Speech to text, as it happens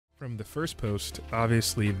From the first post,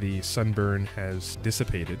 obviously the sunburn has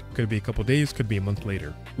dissipated. Could be a couple days, could be a month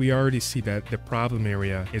later. We already see that the problem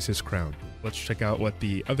area is his crown. Let's check out what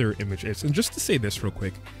the other image is. And just to say this real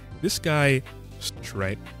quick, this guy,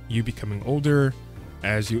 right, you becoming older,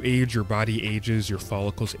 as you age, your body ages, your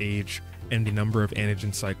follicles age, and the number of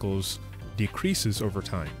anagen cycles decreases over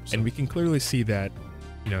time. And we can clearly see that,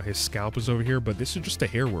 his scalp is over here, but this is just a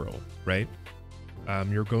hair whorl, right?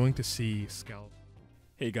 You're going to see scalp.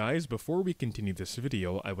 Hey guys, before we continue this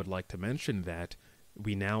video, I would like to mention that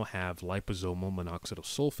we now have liposomal minoxidil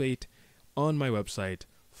sulfate on my website,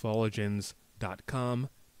 folligens.com,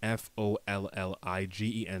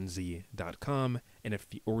 FOLLIGENZ.com, and if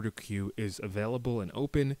the order queue is available and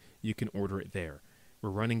open, you can order it there.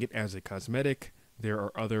 We're running it as a cosmetic. There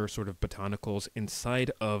are other sort of botanicals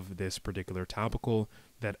inside of this particular topical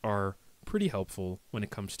that are pretty helpful when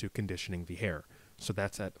it comes to conditioning the hair. So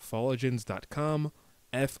that's at folligens.com,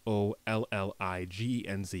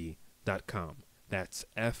 FOLLIGENZ.com. That's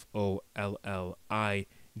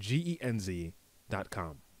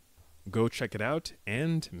FOLLIGENZ.com. Go check it out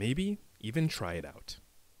and maybe even try it out.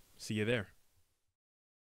 See you there.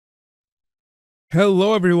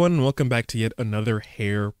 Hello everyone, and welcome back to yet another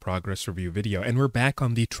hair progress review video. And we're back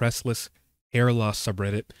on the Tressless hair loss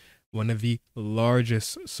subreddit, one of the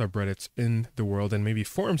largest subreddits in the world and maybe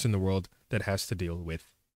forums in the world that has to deal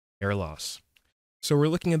with hair loss. So we're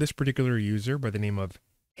looking at this particular user by the name of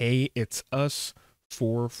Hey It's Us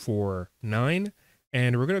 449,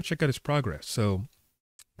 and we're going to check out his progress. So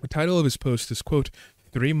the title of his post is, quote,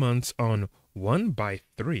 3 months on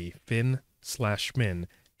 1x3 fin/min,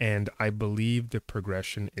 and I believe the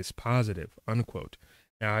progression is positive, unquote.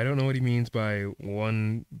 Now, I don't know what he means by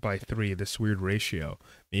 1/3, this weird ratio.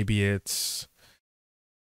 Maybe it's,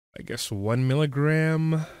 I guess, 1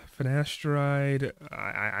 milligram Finasteride.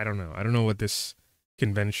 I don't know. I don't know what this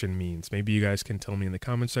convention means. Maybe you guys can tell me in the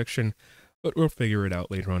comment section, but we'll figure it out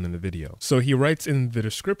later on in the video. So he writes in the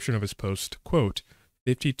description of his post, quote,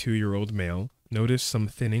 52-year-old male, noticed some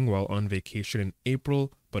thinning while on vacation in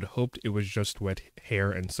April, but hoped it was just wet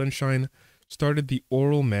hair and sunshine. Started the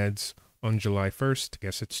oral meds on July 1st,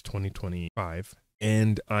 guess it's 2025,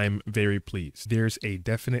 and I'm very pleased. There's a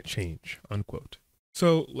definite change, unquote.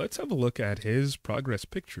 So let's have a look at his progress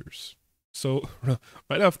pictures. So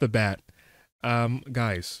right off the bat,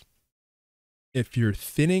 guys, if you're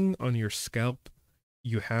thinning on your scalp,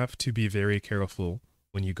 you have to be very careful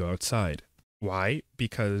when you go outside. Why?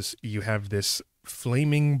 Because you have this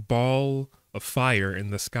flaming ball of fire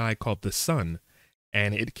in the sky called the sun,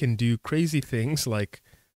 and it can do crazy things like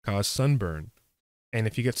cause sunburn. And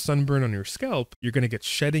if you get sunburn on your scalp, you're going to get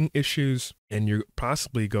shedding issues, and you're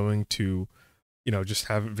possibly going to, just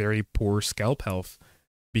have very poor scalp health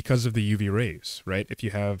because of the UV rays, right? If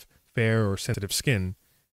you have fair or sensitive skin,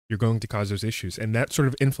 you're going to cause those issues. And that sort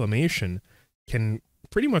of inflammation can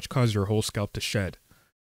pretty much cause your whole scalp to shed.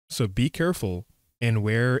 So be careful and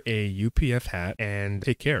wear a UPF hat and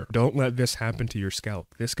take care. Don't let this happen to your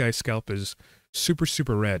scalp. This guy's scalp is super,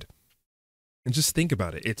 super red. And just think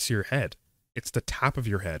about it. It's your head. It's the top of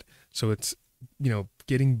your head. So it's,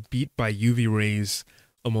 getting beat by UV rays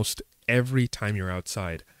almost every time you're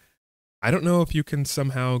outside. I don't know if you can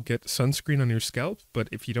somehow get sunscreen on your scalp, but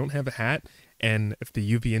if you don't have a hat and if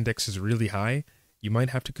the UV index is really high, you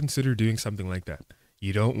might have to consider doing something like that.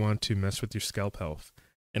 You don't want to mess with your scalp health.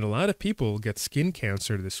 And a lot of people get skin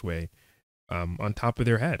cancer this way on top of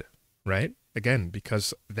their head, right? Again,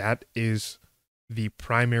 because that is the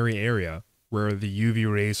primary area where the UV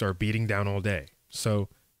rays are beating down all day. So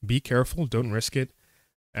be careful, don't risk it.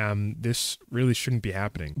 This really shouldn't be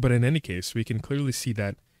happening. But in any case, we can clearly see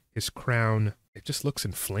that his crown, it just looks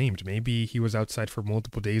inflamed. Maybe he was outside for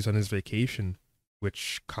multiple days on his vacation,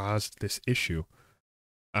 which caused this issue.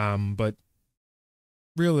 But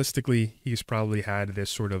realistically, he's probably had this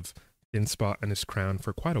sort of thin spot on his crown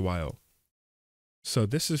for quite a while. So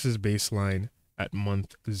this is his baseline at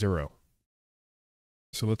month 0.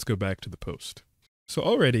 So let's go back to the post. So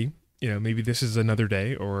already, maybe this is another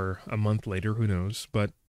day or a month later, who knows,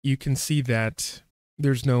 but you can see that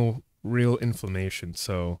there's no real inflammation.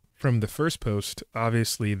 So from the first post,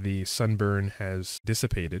 obviously the sunburn has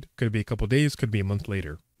dissipated. Could be a couple days, could be a month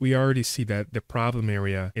later. We already see that the problem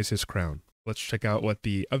area is his crown. Let's check out what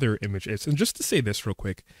the other image is. And just to say this real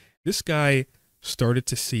quick, this guy started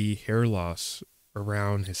to see hair loss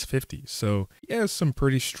around his 50s. So he has some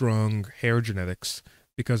pretty strong hair genetics,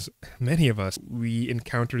 because many of us, we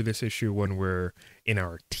encounter this issue when we're in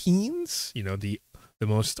our teens, the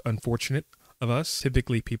most unfortunate of us.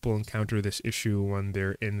 Typically, people encounter this issue when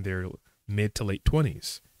they're in their mid to late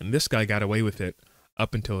 20s. And this guy got away with it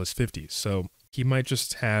up until his 50s. So he might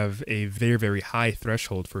just have a very, very high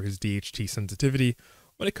threshold for his DHT sensitivity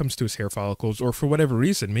when it comes to his hair follicles, or for whatever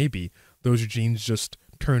reason, maybe those genes just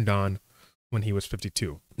turned on when he was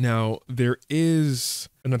 52. Now, there is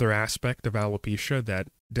another aspect of alopecia that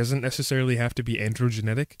doesn't necessarily have to be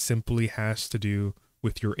androgenetic, simply has to do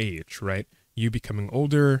with your age, right? You becoming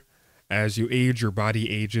older, as you age, your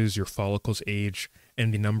body ages, your follicles age,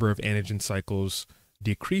 and the number of anagen cycles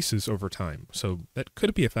decreases over time. So that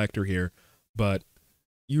could be a factor here, but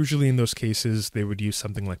usually in those cases, they would use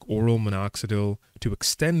something like oral minoxidil to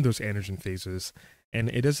extend those anagen phases, and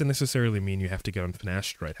it doesn't necessarily mean you have to get on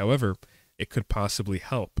finasteride. However, it could possibly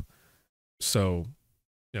help. So,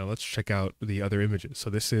 let's check out the other images. So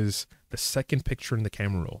this is the second picture in the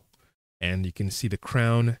camera roll, and you can see the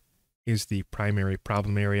crown is the primary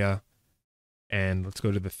problem area. And let's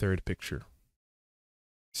go to the third picture.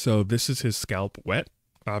 So this is his scalp wet,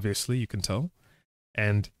 obviously, you can tell.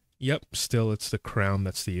 And yep, still it's the crown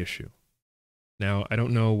that's the issue. Now, I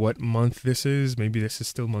don't know what month this is. Maybe this is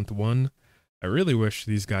still month 1. I really wish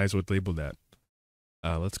these guys would label that.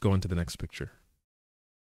 Let's go on to the next picture.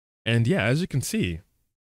 And yeah, as you can see,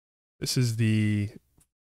 this is the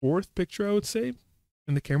 4th picture, I would say,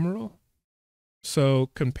 in the camera roll. So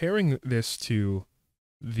comparing this to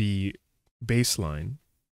the baseline,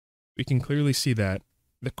 we can clearly see that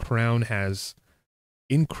the crown has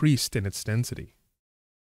increased in its density.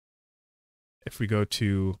 If we go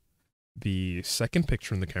to the second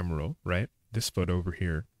picture in the camera roll, right, this photo over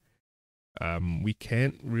here, we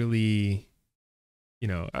can't really,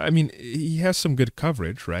 I mean, he has some good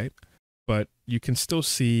coverage, right? But you can still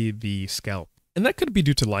see the scalp. And that could be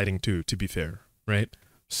due to lighting too, to be fair, right?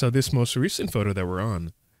 So this most recent photo that we're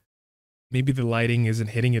on, maybe the lighting isn't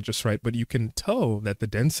hitting it just right, but you can tell that the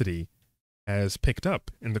density has picked up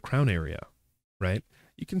in the crown area, right?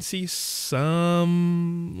 You can see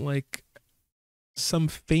some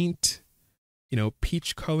faint,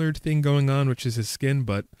 peach colored thing going on, which is his skin,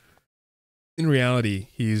 but in reality,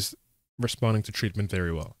 he's responding to treatment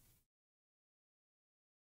very well.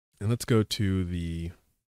 And let's go to the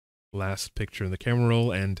last picture in the camera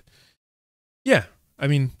roll, and yeah, I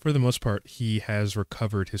mean, for the most part, he has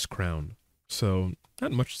recovered his crown. So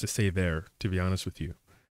not much to say there, to be honest with you.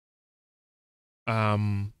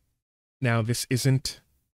 Now this isn't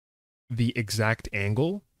the exact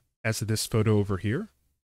angle as this photo over here,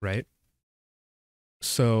 right?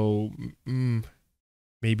 So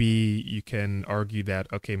maybe you can argue that,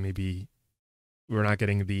 okay, maybe we're not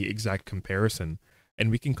getting the exact comparison.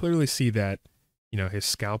 And we can clearly see that, his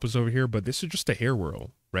scalp is over here, but this is just a hair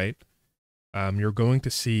whirl, right? You're going to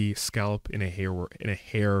see scalp in a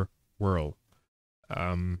hair whirl,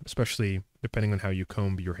 especially depending on how you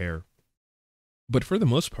comb your hair. But for the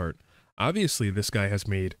most part, obviously this guy has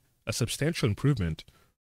made a substantial improvement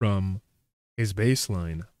from his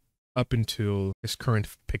baseline up until his current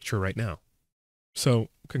picture right now. So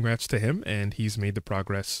congrats to him, and he's made the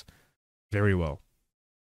progress very well.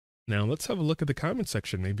 Now let's have a look at the comment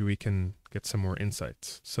section. Maybe we can get some more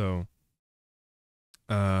insights. So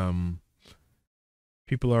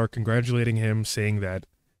people are congratulating him, saying that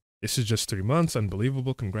this is just 3 months,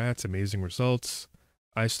 unbelievable, congrats, amazing results.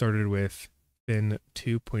 I started with thin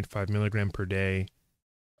 2.5 milligram per day.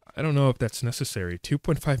 I don't know if that's necessary.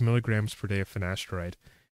 2.5 milligrams per day of finasteride.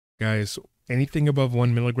 Guys, anything above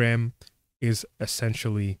 1 milligram is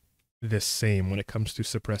essentially the same when it comes to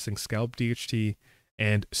suppressing scalp DHT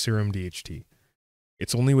and serum DHT.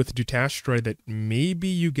 It's only with dutasteride that maybe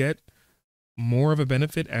you get more of a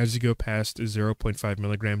benefit as you go past 0.5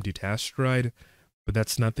 milligram dutasteride, but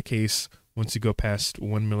that's not the case once you go past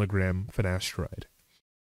 1 milligram finasteride.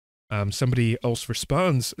 Somebody else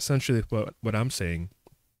responds essentially what I'm saying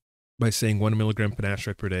by saying 1 milligram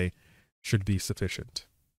finasteride per day should be sufficient.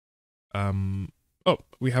 Oh,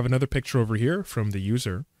 we have another picture over here from the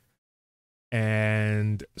user.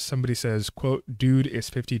 And somebody says, quote, dude is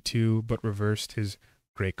 52 but reversed his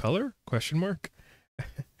gray color, question mark.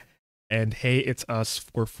 And hey, it's us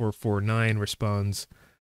 4449 responds,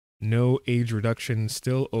 no age reduction,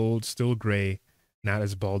 still old, still gray, not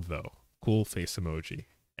as bald though. Cool face emoji.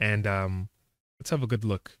 And let's have a good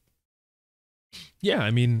look. Yeah,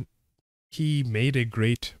 I mean, he made a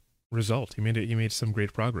great result. He made some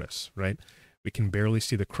great progress, right? We can barely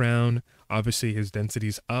see the crown. Obviously his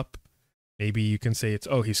density's up. Maybe you can say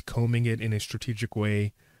he's combing it in a strategic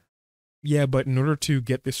way. Yeah, but in order to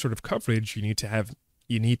get this sort of coverage, you need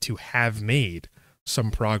to have made some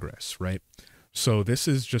progress, right? So this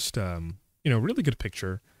is just really good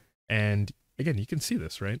picture. And again, you can see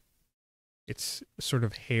this, right? It's sort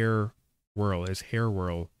of his hair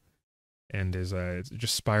whirl, and is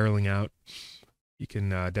just spiraling out. You can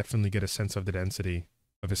definitely get a sense of the density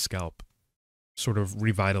of his scalp, sort of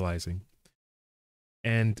revitalizing.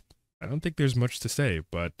 And I don't think there's much to say,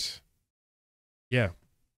 but yeah.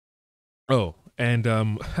 Oh, and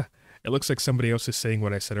it looks like somebody else is saying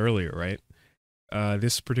what I said earlier, right?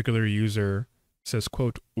 This particular user says,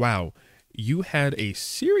 quote, "Wow, you had a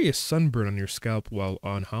serious sunburn on your scalp while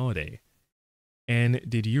on holiday. And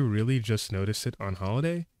did you really just notice it on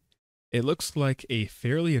holiday? It looks like a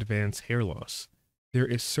fairly advanced hair loss. There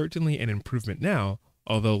is certainly an improvement now,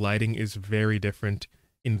 although lighting is very different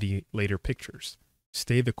in the later pictures.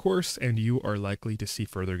 Stay the course and you are likely to see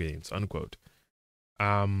further gains," unquote.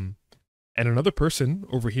 And another person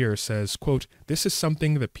over here says, quote, "This is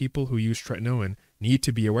something that people who use tretinoin need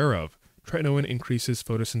to be aware of. Tretinoin increases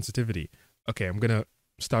photosensitivity." Okay, I'm going to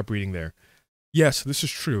stop reading there. Yes, this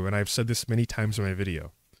is true, and I've said this many times in my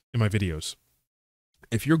videos.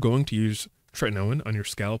 If you're going to use tretinoin on your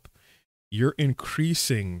scalp, you're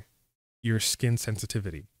increasing your skin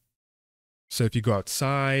sensitivity. So if you go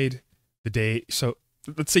outside so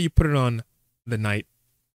let's say you put it on the night,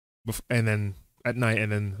 and then at night,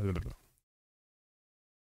 and then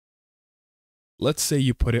let's say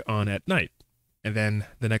you put it on at night, and then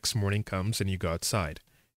the next morning comes and you go outside.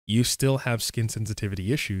 You still have skin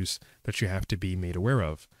sensitivity issues that you have to be made aware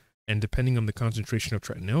of. And depending on the concentration of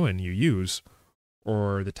tretinoin you use,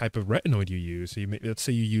 or the type of retinoid you use, let's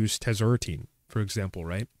say you use tazarotene, for example,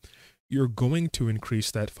 right? You're going to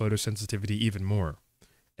increase that photosensitivity even more.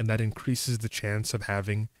 And that increases the chance of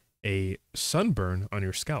having a sunburn on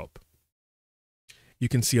your scalp. You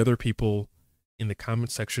can see other people in the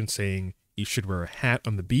comment section saying you should wear a hat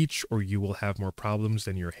on the beach or you will have more problems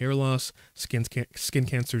than your hair loss. Skin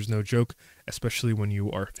cancer is no joke, especially when you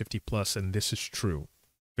are 50 plus, and this is true.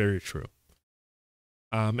 Very true.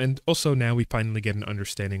 And also now we finally get an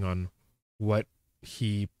understanding on what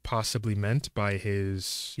he possibly meant by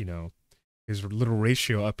his, his little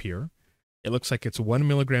ratio up here. It looks like it's 1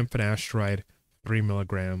 milligram finasteride, 3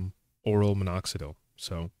 milligram oral minoxidil.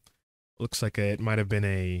 So it looks like it might have been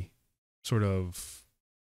a sort of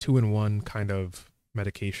 2-in-1 kind of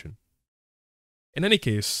medication. In any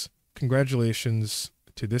case, congratulations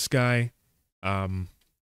to this guy.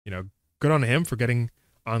 Good on him for getting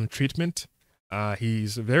on treatment.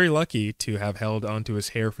 He's very lucky to have held onto his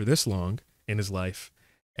hair for this long in his life,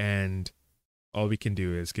 and all we can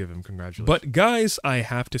do is give him congratulations. But guys, I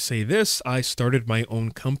have to say this, I started my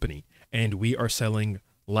own company, and we are selling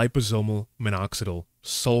liposomal minoxidil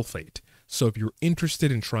sulfate. So if you're interested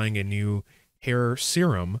in trying a new hair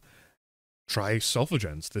serum, try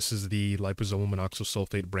Sulfogens. This is the liposomal minoxidil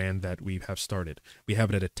sulfate brand that we have started. We have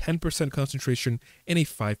it at a 10% concentration and a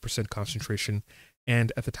 5% concentration,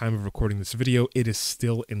 and at the time of recording this video, it is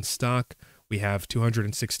still in stock. We have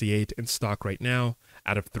 268 in stock right now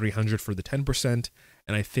out of 300 for the 10%,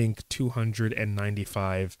 and I think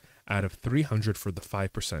 295 out of 300 for the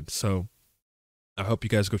 5%. So I hope you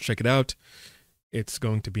guys go check it out. It's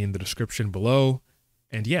going to be in the description below.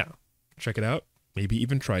 And yeah, check it out. Maybe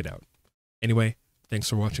even try it out. Anyway, thanks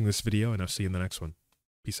for watching this video, and I'll see you in the next one.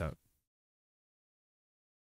 Peace out.